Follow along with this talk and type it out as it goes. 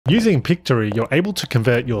Using Pictory, you're able to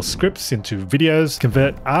convert your scripts into videos,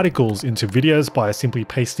 convert articles into videos by simply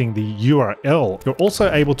pasting the URL. You're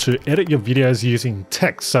also able to edit your videos using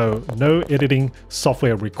text, so no editing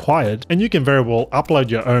software required, and you can very well upload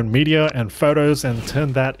your own media and photos and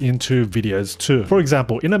turn that into videos too. For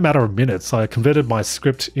example, in a matter of minutes, I converted my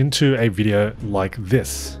script into a video like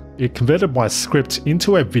this. It converted my script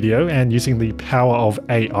into a video, and using the power of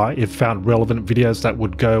AI, it found relevant videos that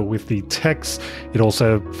would go with the text. It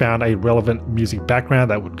also found a relevant music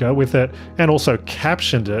background that would go with it, and also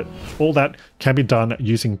captioned it. All that can be done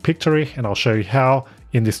using Pictory, and I'll show you how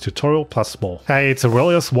in this tutorial plus more. Hey, it's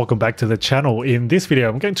Aurelius. Welcome back to the channel. In this video,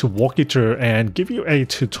 I'm going to walk you through and give you a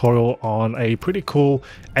tutorial on a pretty cool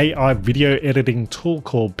AI video editing tool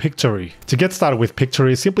called Pictory. To get started with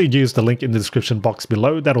Pictory, simply use the link in the description box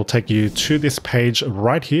below. That'll take you to this page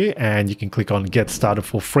right here, and you can click on Get Started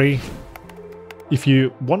for free. If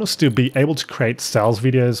you want us to be able to create sales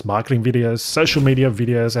videos, marketing videos, social media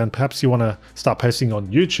videos, and perhaps you want to start posting on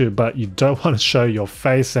YouTube, but you don't want to show your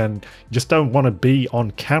face and you just don't want to be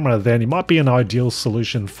on camera, then it might be an ideal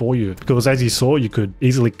solution for you. Because as you saw, you could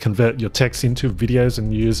easily convert your text into videos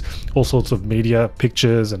and use all sorts of media,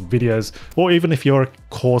 pictures and videos. Or even if you're a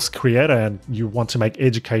course creator and you want to make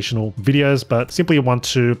educational videos, but simply want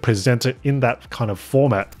to present it in that kind of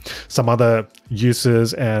format. Some other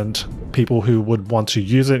users and people who would want to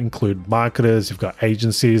use it include marketers, you've got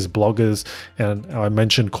agencies, bloggers, and I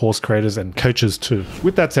mentioned course creators and coaches too.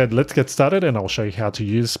 With that said, let's get started and I'll show you how to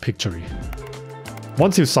use Pictory.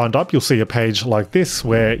 Once you've signed up, you'll see a page like this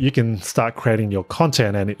where you can start creating your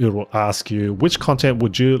content, and it will ask you which content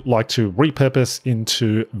would you like to repurpose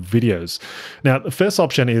into videos. Now, the first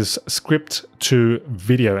option is script to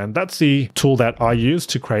video, and that's the tool that I use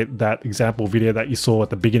to create that example video that you saw at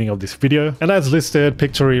the beginning of this video. And as listed,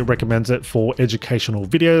 Pictory recommends it for educational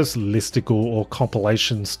videos, listicle or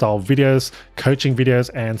compilation style videos, coaching videos,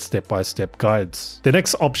 and step-by-step guides. The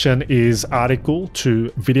next option is article to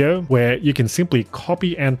video, where you can simply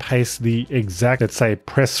copy and paste the exact, let's say,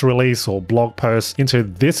 press release or blog post into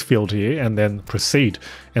this field here and then proceed.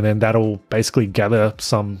 And then that'll basically gather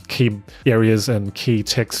some key areas and key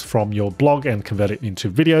text from your blog and convert it into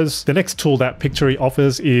videos. The next tool that Pictory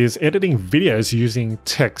offers is editing videos using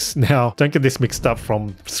text. Now, don't get this mixed up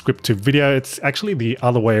from script to video. It's actually the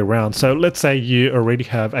other way around. So let's say you already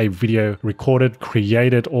have a video recorded,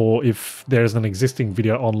 created, or if there's an existing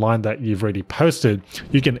video online that you've already posted,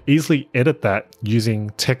 you can easily edit that using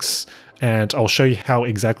text, and I'll show you how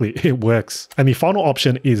exactly it works. And the final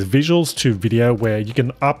option is visuals to video, where you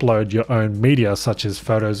can upload your own media such as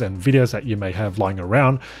photos and videos that you may have lying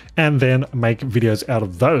around and then make videos out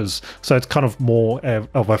of those. So it's kind of more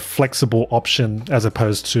of a flexible option as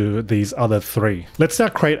opposed to these other three. Let's now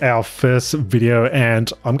create our first video,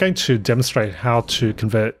 and I'm going to demonstrate how to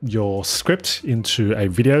convert your script into a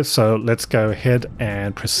video. So let's go ahead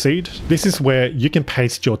and proceed. This is where you can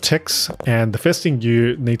paste your text, and the first thing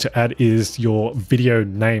you need to add is your video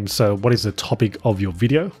name. So what is the topic of your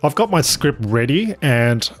video? I've got my script ready,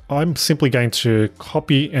 and I'm simply going to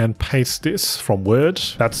copy and paste this from Word.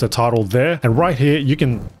 That's the title there. And right here, you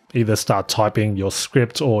can either start typing your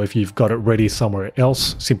script, or if you've got it ready somewhere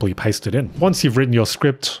else, simply paste it in. Once you've written your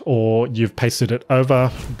script or you've pasted it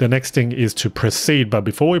over, the next thing is to proceed. But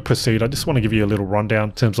before we proceed, I just want to give you a little rundown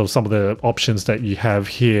in terms of some of the options that you have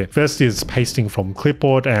here. First is pasting from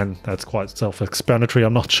clipboard, and that's quite self-explanatory.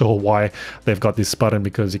 I'm not sure why they've got this button,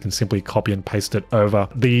 because you can simply copy and paste it over.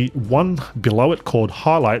 The one below it called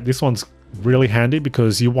highlight, this one's really handy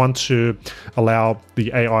because you want to allow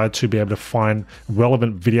the AI to be able to find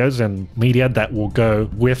relevant videos and media that will go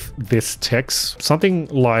with this text. Something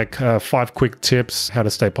like 5 quick tips how to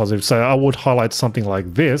stay positive. So I would highlight something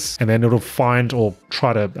like this, and then it'll find, or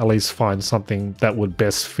try to at least find, something that would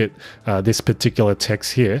best fit this particular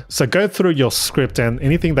text here. So go through your script, and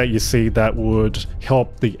anything that you see that would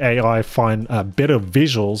help the AI find better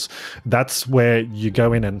visuals, that's where you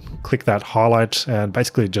go in and click that highlight, and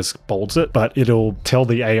basically just bolds it. But it'll tell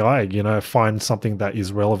the AI, you know, find something that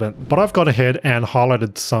is relevant. But I've gone ahead and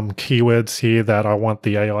highlighted some keywords here that I want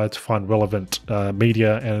the AI to find relevant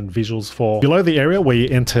media and visuals for. Below the area where you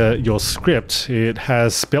enter your script, it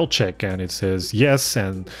has spell check, and it says yes,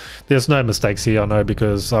 and there's no mistakes here, I know,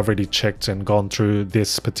 because I've already checked and gone through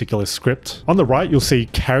this particular script. On the right, you'll see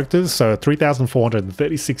characters, so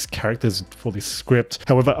 3,436 characters for this script.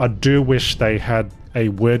 However, I do wish they had a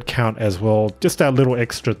word count as well. Just that little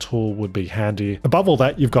extra tool would be handy. Above all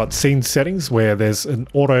that, you've got scene settings where there's an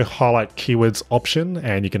auto highlight keywords option,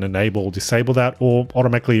 and you can enable or disable that, or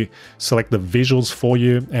automatically select the visuals for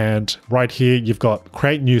you. And right here, you've got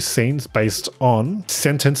create new scenes based on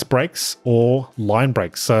sentence breaks or line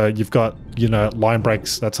breaks. So you've got, you know, line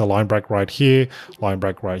breaks, that's a line break right here, line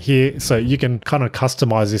break right here. So you can kind of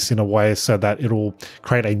customize this in a way so that it'll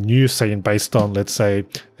create a new scene based on, let's say,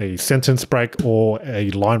 a sentence break or a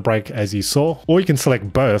line break as you saw. Or you can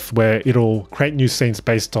select both, where it'll create new scenes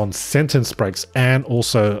based on sentence breaks and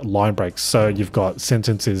also line breaks. So you've got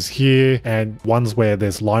sentences here and ones where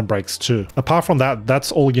there's line breaks too. Apart from that,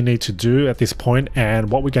 that's all you need to do at this point. And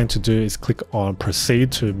what we're going to do is click on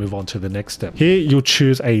proceed to move on to the next step. Here you'll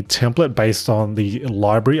choose a template based on the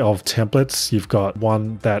library of templates. You've got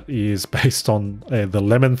one that is based on the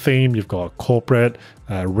lemon theme. You've got corporate,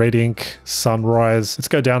 red ink, sunrise. Let's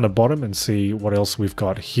go down the bottom and see what else we've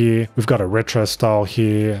got here. We've got a retro style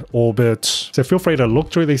here, orbit. So feel free to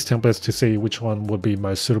look through these templates to see which one would be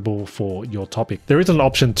most suitable for your topic. There is an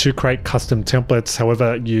option to create custom templates.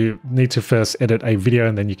 However, you need to first edit a video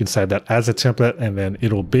and then you can save that as a template, and then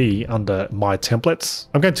it'll be under my templates.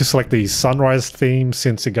 I'm going to select the sunrise theme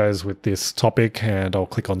since it goes with this topic, and I'll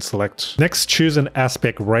click on select. Next, choose an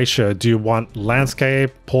aspect ratio. Do you want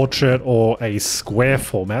landscape, portrait, or a square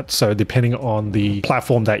format? So depending on the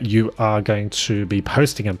platform that you are going to be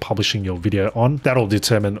posting and publishing your video on, that'll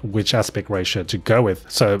determine which aspect ratio to go with.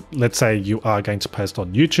 So let's say you are going to post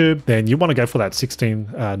on YouTube, then you want to go for that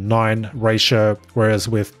 16:9 ratio, whereas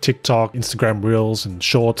with TikTok, Instagram Reels and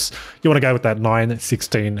Shorts, you want to go with that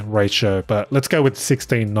 9:16 ratio. But let's go with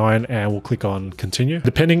 16:9 and we'll click on continue.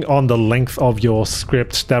 Depending on the length of your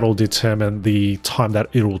script, that'll determine the time that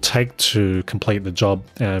it will take to complete the job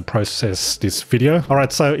and process this video. All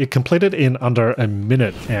right, so it completed in under a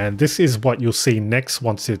minute, and this is what you'll see next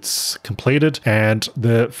once it's completed. And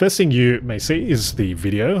the first thing you may see is the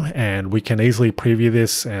video, and we can easily preview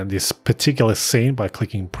this and this particular scene by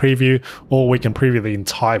clicking preview, or we can preview the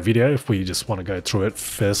entire video if we just want to go through it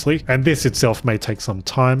firstly. And this itself may take some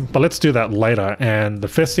time, but let's do that later. And the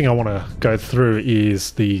first thing I want to go through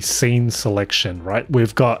is the scene selection, right?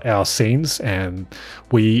 We've got our scenes, and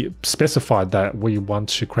we specified that we want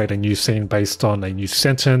to create a new scene based on a new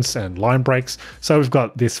sentence and line breaks. So we've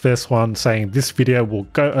got this first one saying this video will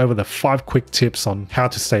go over the 5 quick tips on how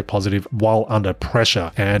to stay positive while under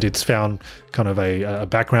pressure, and it's found kind of a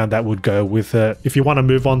background that would go with it. If you want to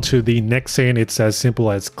move on to the next scene, it's as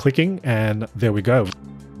simple as clicking, and there we go.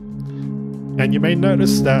 And you may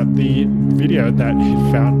notice that the video that you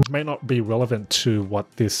found may not be relevant to what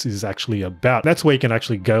this is actually about. That's where you can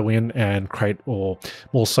actually go in and create or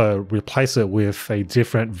also replace it with a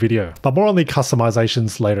different video. But more on the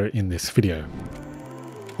customizations later in this video.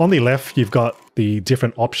 On the left, you've got the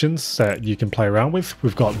different options that you can play around with.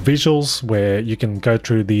 We've got visuals, where you can go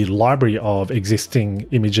through the library of existing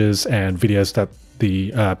images and videos that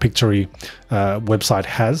the Pictory website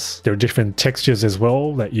has. There are different textures as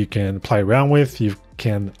well that you can play around with. You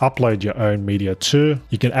can upload your own media too.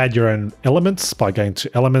 You can add your own elements by going to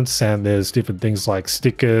elements, and there's different things like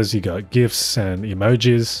stickers, you got GIFs and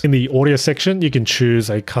emojis. In the audio section, you can choose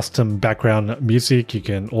a custom background music. You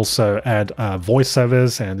can also add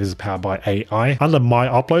voiceovers, and this is powered by AI. Under my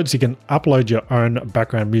uploads, you can upload your own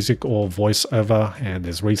background music or voiceover, and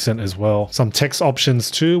there's recent as well. Some text options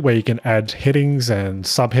too, where you can add headings and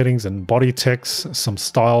subheadings and body text, some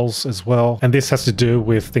styles as well. And this has to do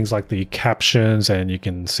with things like the captions, and you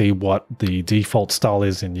can see what the default style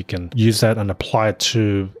is, and you can use that and apply it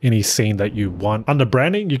to any scene that you want. Under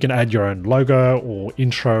branding, you can add your own logo or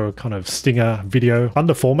intro kind of stinger video.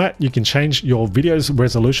 Under format, you can change your video's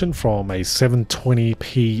resolution from a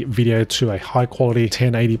 720p video to a high quality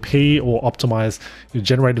 1080p, or optimize your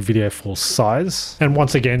generated video for size. And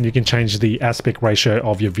once again, you can change the aspect ratio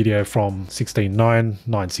of your video from 16:9,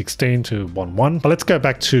 9:16 to 1:1. But let's go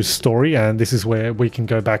back to story, and this is where we can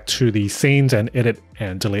go back to the scenes and edit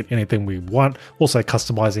and delete anything we want, also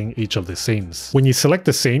customizing each of the scenes. When you select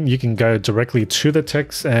the scene, you can go directly to the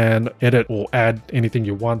text and edit or add anything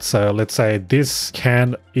you want. So let's say this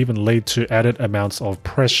can even lead to added amounts of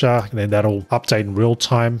pressure, and then that'll update in real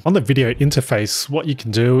time. On the video interface, what you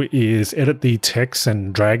can do is edit the text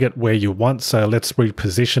and drag it where you want. So let's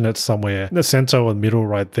reposition it somewhere in the center or the middle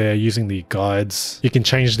right there using the guides. You can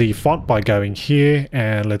change the font by going here,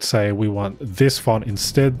 and let's say we want this font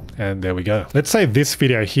instead, and there we go. Let's say this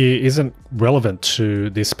video here isn't relevant to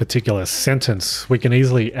this particular sentence. We can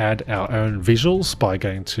easily add our own visuals by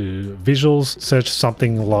going to visuals, search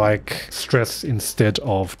something like stress instead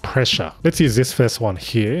of pressure. Let's use this first one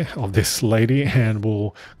here of this lady, and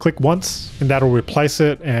we'll click once. and that'll replace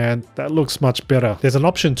it, and that looks much better. There's an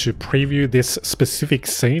option to preview this specific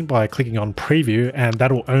scene by clicking on preview, and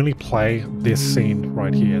that'll only play this scene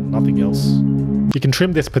right here, nothing else. You can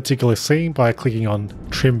trim this particular scene by clicking on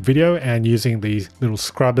trim video and using these little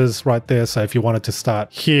scrubbers right there. So if you wanted to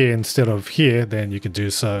start here instead of here, then you can do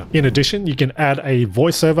so. In addition, you can add a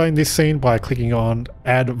voiceover in this scene by clicking on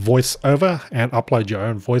add voiceover and upload your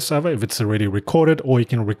own voiceover if it's already recorded, or you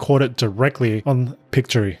can record it directly on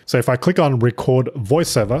Pictory. So if I click on record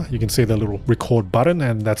voiceover, you can see the little record button,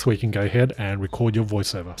 and that's where you can go ahead and record your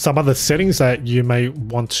voiceover. Some other settings that you may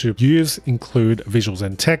want to use include visuals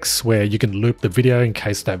and text, where you can loop the video in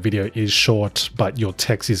case that video is short but your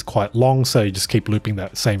text is quite long, so you just keep looping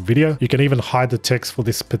that same video. You can even hide the text for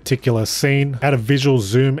this particular scene, add a visual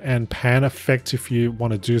zoom and pan effect if you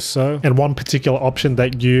want to do so. And one particular option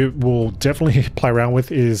that you will definitely play around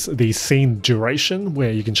with is the scene duration,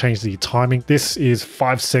 where you can change the timing. This is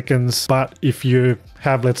 5 seconds, but if you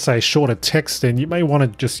have, let's say, shorter text, then you may want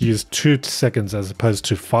to just use 2 seconds as opposed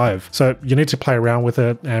to 5. So you need to play around with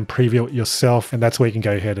it and preview it yourself, and that's where you can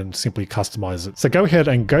go ahead and simply customize it. So go ahead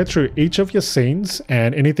and go through each of your scenes,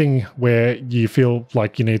 and anything where you feel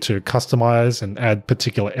like you need to customize and add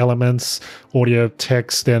particular elements, audio,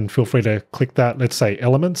 text, then feel free to click that, let's say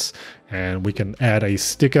elements, and we can add a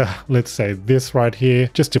sticker, let's say this right here,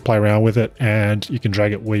 just to play around with it, and you can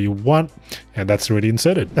drag it where you want, and that's already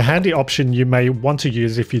inserted. The handy option you may want to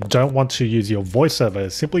use if you don't want to use your voiceover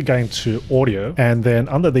is simply going to audio, and then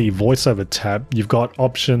under the voiceover tab, you've got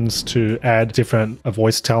options to add different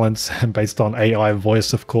voice talents, and based on AI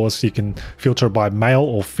voice, of course, you can filter by male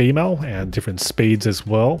or female and different speeds as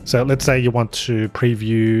well. So let's say you want to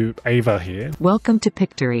preview Ava here. Welcome to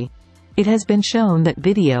Pictory. It has been shown that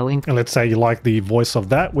video and let's say you like the voice of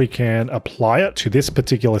that, we can apply it to this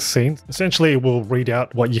particular scene. Essentially, we'll read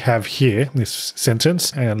out what you have here, this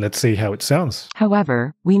sentence, and let's see how it sounds.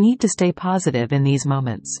 However, we need to stay positive in these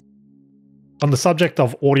moments. On the subject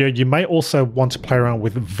of audio, you may also want to play around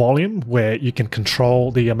with volume, where you can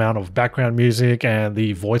control the amount of background music and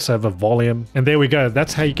the voiceover volume. And there we go.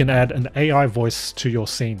 That's how you can add an AI voice to your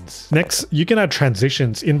scenes. Next, you can add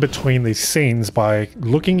transitions in between these scenes by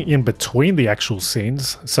looking in between the actual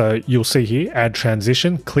scenes. So you'll see here, add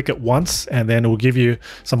transition, click it once, and then it will give you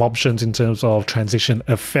some options in terms of transition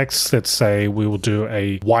effects. Let's say we will do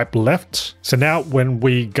a wipe left. So now when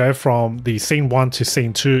we go from the scene 1 to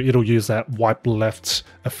scene 2, it'll use that wipe left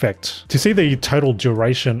effect. To see the total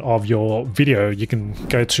duration of your video, you can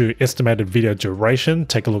go to estimated video duration,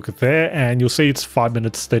 take a look at there, and you'll see it's 5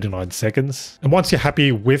 minutes 39 seconds. And once you're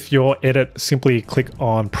happy with your edit, simply click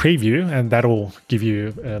on preview, and that'll give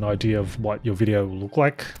you an idea of what your video will look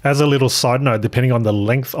like. As a little side note, depending on the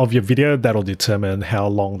length of your video, that'll determine how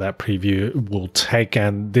long that preview will take.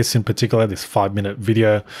 And this in particular, this 5-minute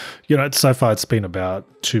video, you know, so far it's been about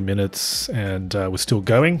 2 minutes, and we're still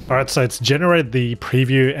going. All right, so it's generated the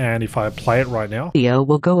preview, and if I play it right now, Video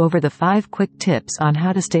will go over the 5 quick tips on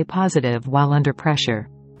how to stay positive while under pressure.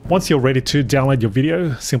 Once you're ready to download your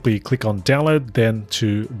video, simply click on download, then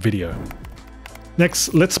to video.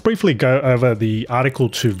 Next, let's briefly go over the article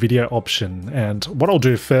to video option. And what I'll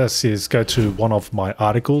do first is go to one of my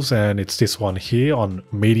articles, and it's this one here on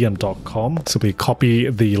medium.com. Simply copy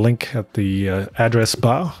the link at the address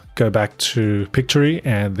bar, go back to Pictory,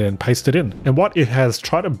 and then paste it in. And what it has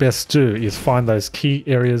tried to best do is find those key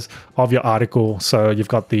areas of your article. So you've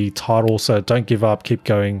got the title, so don't give up, keep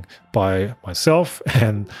going by myself,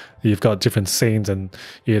 and you've got different scenes, and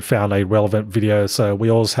it found a relevant video. So we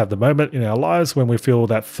always have the moment in our lives when we feel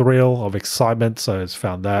that thrill of excitement, so it's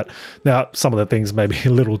found that. Now, some of the things may be a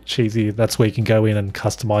little cheesy. That's where you can go in and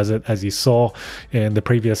customize it, as you saw in the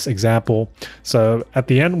previous example. So at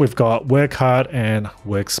the end, we've got work hard and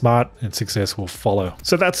work smart, and success will follow.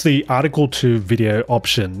 So that's the article to video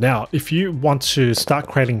option. Now, if you want to start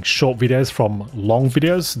creating short videos from long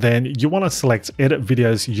videos, then you want to select edit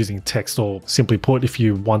videos using text, or simply put, if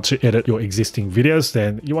you want to edit your existing videos,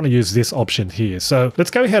 then you want to use this option here. So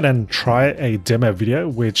let's go ahead and try a demo video,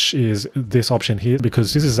 which is this option here,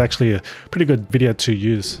 because this is actually a pretty good video to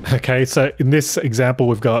use. Okay, so in this example,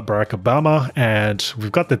 we've got Barack Obama, and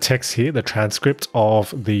we've got the text here, the transcript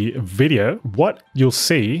of the video. What you'll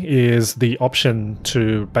see is the option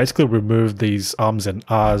to basically remove these ums and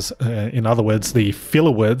ahs, in other words, the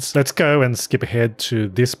filler words. Let's go and skip ahead to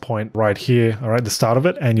this point right here, all right, the start of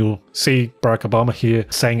it, and you'll see Barack Obama here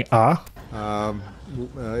saying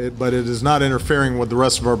but it is not interfering with the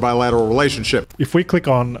rest of our bilateral relationship. If we click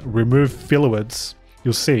on remove filler words,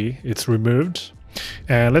 you'll see it's removed.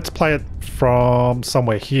 And let's play it from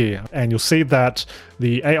somewhere here, and you'll see that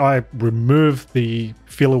the AI removed the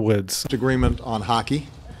filler words. Agreement on hockey.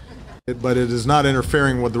 but it is not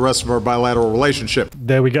interfering with the rest of our bilateral relationship.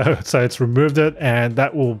 There we go. So it's removed it, and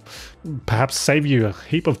that will perhaps save you a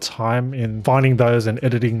heap of time in finding those and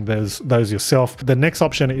editing those yourself. The next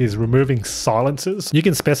option is removing silences. You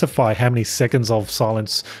can specify how many seconds of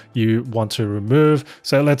silence you want to remove.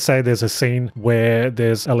 So let's say there's a scene where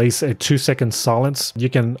there's at least a 2-second silence. You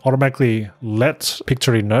can automatically let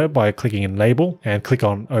Pictory know by clicking enable and click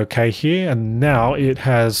on OK here. And now it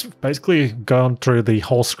has basically gone through the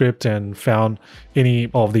whole script and found any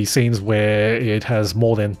of the scenes where it has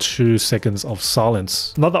more than 2 seconds of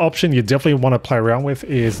silence. Another option you definitely want to play around with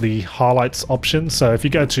is the highlights option. So if you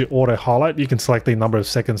go to auto highlight, you can select the number of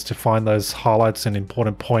seconds to find those highlights and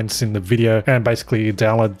important points in the video and basically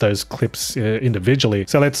download those clips individually.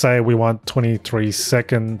 So let's say we want 23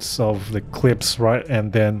 seconds of the clips, right?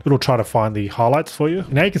 And then it'll try to find the highlights for you.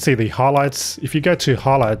 Now you can see the highlights. If you go to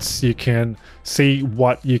highlights, you can see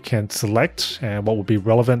what you can select and what would be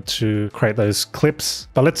relevant to create those clips.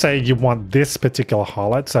 But let's say you want this particular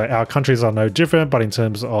highlight. So our countries are no different, but in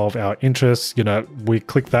terms of our interests, you know, we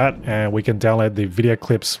click that and we can download the video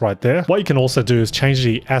clips right there. What you can also do is change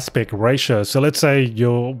the aspect ratio. So let's say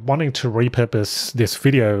you're wanting to repurpose this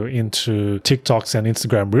video into TikToks and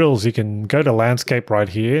Instagram Reels. You can go to landscape right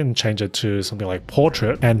here and change it to something like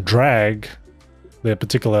portrait and drag the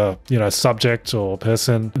particular, you know, subject or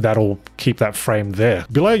person. That'll keep that frame there.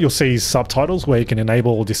 Below you'll see subtitles where you can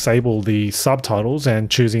enable or disable the subtitles and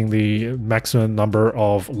choosing the maximum number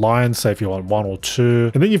of lines, so if you want 1 or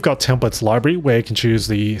 2. And then you've got templates library where you can choose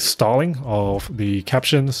the styling of the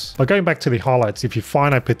captions. But going back to the highlights, if you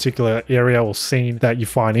find a particular area or scene that you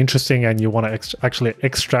find interesting and you want to actually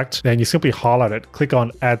extract, then you simply highlight it, click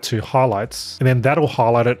on add to highlights, and then that'll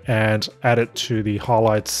highlight it and add it to the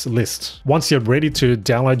highlights list. Once you're ready to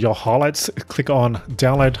download your highlights, click on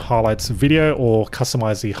download highlights video or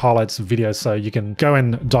customize the highlights video, so you can go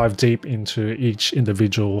and dive deep into each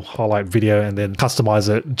individual highlight video and then customize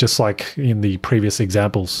it just like in the previous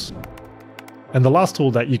examples. And the last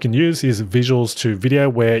tool that you can use is visuals to video,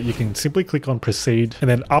 where you can simply click on proceed and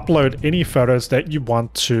then upload any photos that you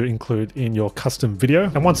want to include in your custom video.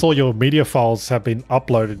 And once all your media files have been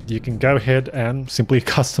uploaded, you can go ahead and simply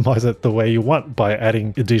customize it the way you want by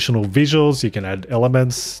adding additional visuals. You can add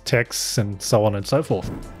elements, texts, and so on and so forth.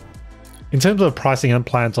 In terms of pricing and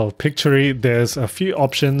plans of Pictory, there's a few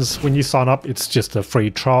options. When you sign up, it's just a free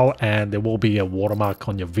trial and there will be a watermark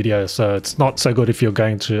on your video. So it's not so good if you're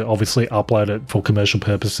going to obviously upload it for commercial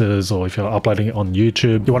purposes, or if you're uploading it on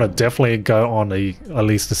YouTube. You want to definitely go on at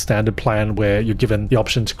least the standard plan, where you're given the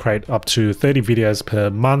option to create up to 30 videos per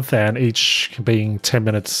month, and each being 10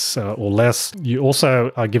 minutes or less. You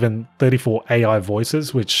also are given 34 AI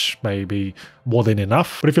voices, which may be more than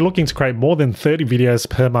enough. But if you're looking to create more than 30 videos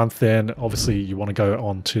per month, then obviously you want to go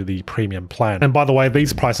on to the premium plan. And by the way,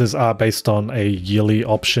 these prices are based on a yearly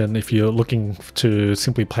option. If you're looking to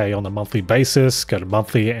simply pay on a monthly basis, go to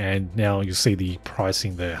monthly, and now you see the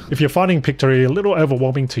pricing there. If you're finding Pictory a little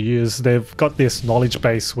overwhelming to use, they've got this knowledge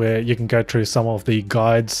base where you can go through some of the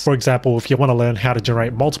guides. For example, if you want to learn how to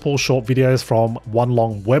generate multiple short videos from one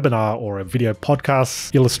long webinar or a video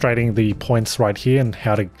podcast, illustrating the points right here and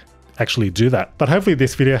how to actually do that. But hopefully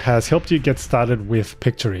this video has helped you get started with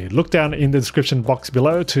Pictory. Look down in the description box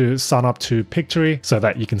below to sign up to Pictory so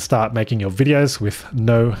that you can start making your videos with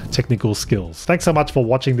no technical skills. Thanks so much for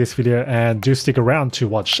watching this video, and do stick around to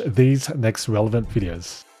watch these next relevant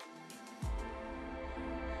videos.